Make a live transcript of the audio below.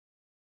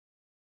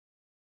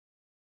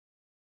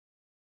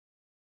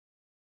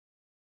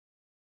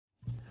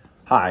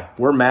Hi,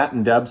 we're Matt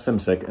and Deb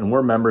Simsick, and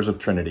we're members of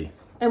Trinity.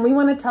 And we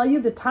want to tell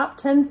you the top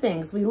 10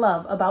 things we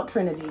love about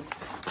Trinity.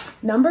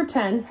 Number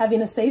 10,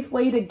 having a safe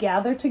way to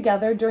gather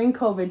together during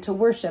COVID to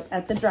worship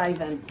at the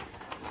drive-in.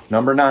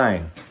 Number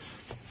 9,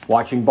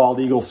 watching bald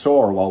eagles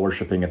soar while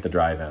worshiping at the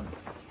drive-in.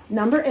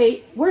 Number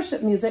 8,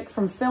 worship music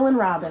from Phil and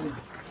Robin.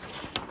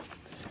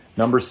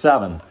 Number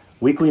 7,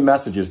 weekly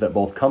messages that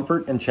both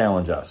comfort and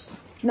challenge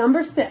us.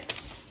 Number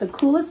 6, the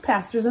coolest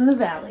pastors in the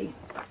valley.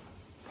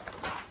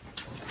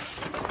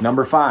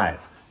 Number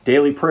 5,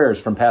 daily prayers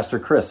from Pastor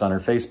Chris on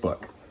her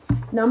Facebook.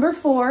 Number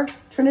 4,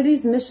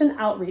 Trinity's mission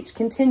outreach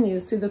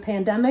continues through the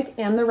pandemic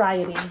and the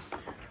rioting.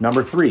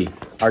 Number 3,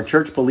 our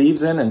church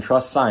believes in and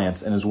trusts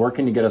science and is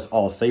working to get us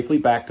all safely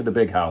back to the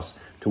big house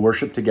to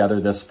worship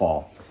together this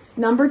fall.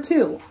 Number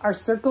 2, our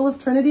circle of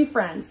Trinity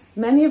friends,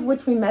 many of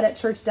which we met at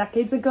church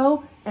decades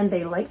ago, and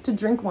they like to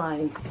drink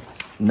wine.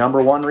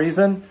 Number 1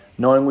 reason,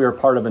 knowing we are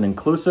part of an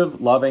inclusive,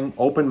 loving,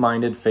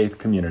 open-minded faith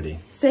community.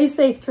 Stay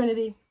safe,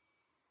 Trinity.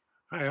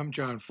 Hi, I'm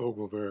John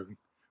Fogelberg,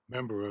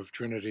 member of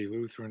Trinity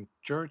Lutheran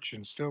Church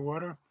in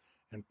Stillwater,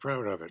 and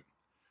proud of it.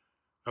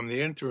 I'm the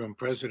interim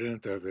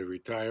president of the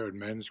retired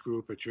men's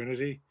group at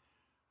Trinity.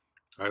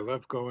 I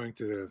love going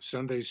to the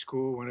Sunday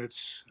school when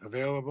it's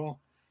available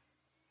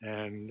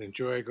and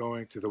enjoy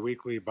going to the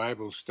weekly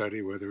Bible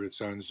study, whether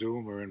it's on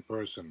Zoom or in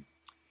person.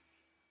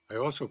 I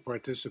also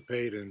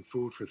participate in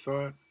Food for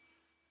Thought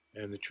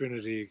and the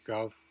Trinity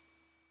golf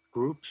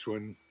groups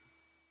when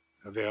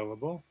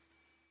available,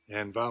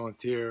 and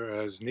volunteer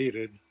as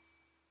needed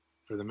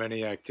for the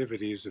many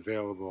activities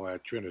available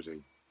at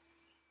Trinity.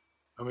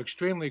 I'm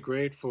extremely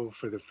grateful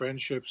for the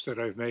friendships that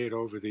I've made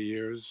over the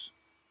years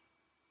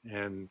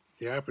and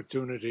the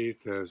opportunity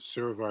to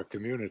serve our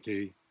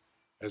community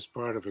as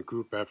part of a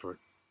group effort.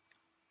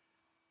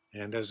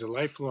 And as a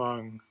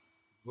lifelong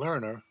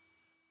learner,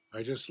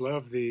 I just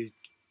love the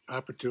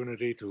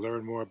opportunity to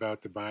learn more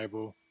about the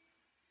Bible.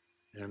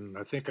 And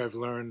I think I've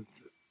learned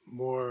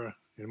more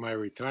in my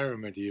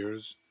retirement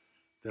years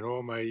than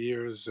all my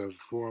years of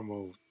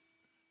formal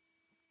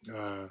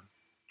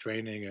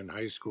training in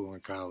high school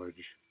and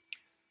college.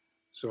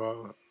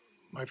 So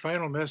my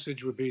final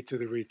message would be to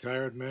the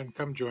retired men,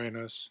 come join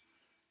us.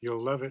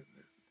 You'll love it.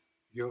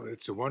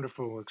 It's a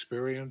wonderful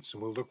experience,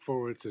 and we'll look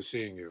forward to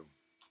seeing you.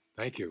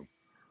 Thank you.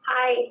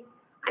 Hi,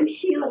 I'm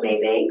Sheila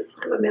Maybanks.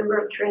 I'm a member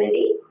of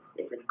Trinity.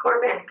 This is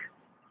Cormac.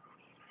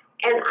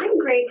 And I'm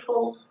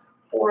grateful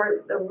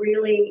for the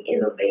really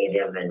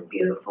innovative and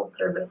beautiful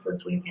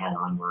services we've had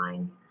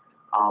online.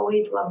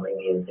 Always lovely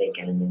music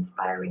and an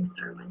inspiring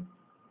sermon.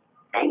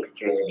 Thanks,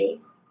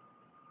 Trinity.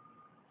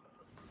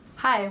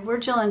 Hi, we're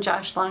Jill and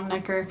Josh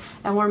Longnecker,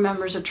 and we're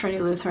members of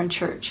Trinity Lutheran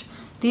Church.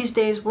 These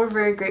days, we're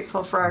very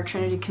grateful for our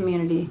Trinity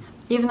community.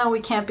 Even though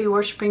we can't be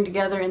worshiping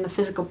together in the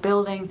physical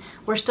building,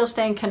 we're still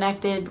staying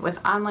connected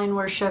with online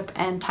worship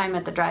and time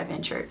at the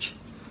drive-in church.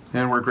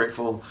 And we're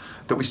grateful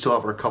that we still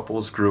have our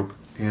couples group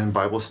and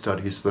Bible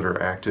studies that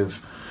are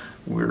active.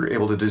 We were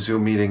able to do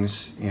Zoom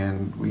meetings,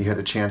 and we had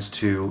a chance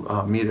to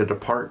meet at a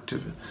park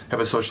to have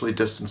a socially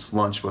distanced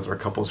lunch with our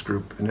couples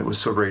group, and it was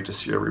so great to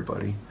see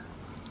everybody.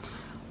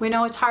 We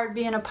know it's hard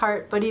being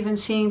apart, but even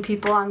seeing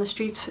people on the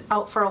streets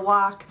out for a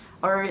walk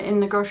or in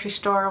the grocery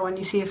store when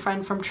you see a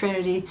friend from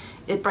Trinity,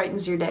 it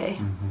brightens your day.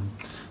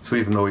 Mm-hmm. So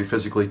even though we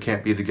physically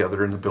can't be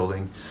together in the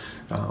building,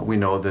 we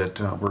know that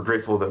we're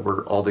grateful that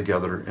we're all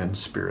together in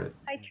spirit.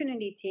 Hi,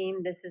 Trinity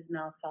team. This is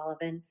Mel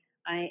Sullivan.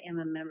 I am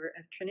a member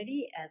of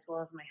Trinity, as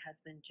well as my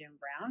husband, Jim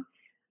Brown.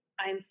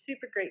 I'm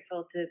super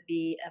grateful to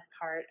be a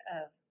part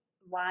of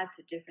lots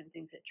of different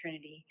things at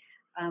Trinity.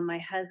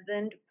 My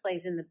husband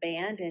plays in the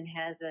band and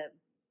has a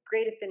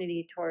great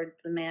affinity towards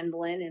the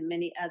mandolin and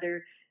many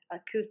other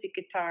acoustic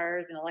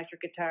guitars and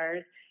electric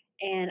guitars.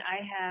 And I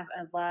have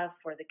a love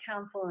for the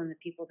council and the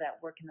people that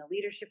work in the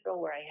leadership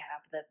role where I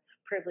have the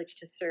privilege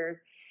to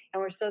serve. And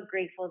we're so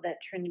grateful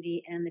that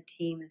Trinity and the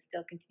team is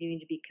still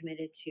continuing to be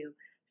committed to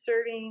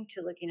serving,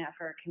 to looking out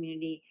for our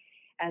community,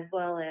 as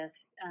well as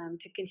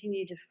to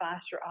continue to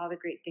foster all the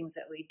great things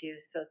that we do.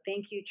 So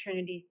thank you,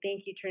 Trinity.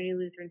 Thank you, Trinity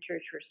Lutheran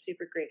Church. We're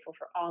super grateful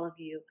for all of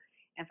you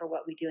and for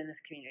what we do in this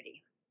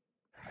community.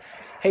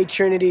 Hey,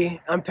 Trinity,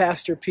 I'm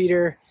Pastor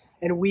Peter,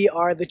 and we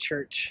are the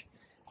church.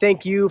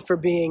 Thank you for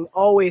being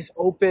always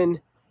open,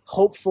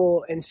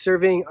 hopeful, and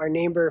serving our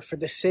neighbor for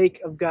the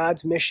sake of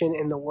God's mission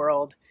in the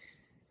world.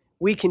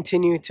 We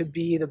continue to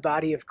be the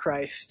body of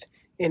Christ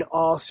in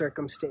all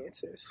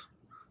circumstances.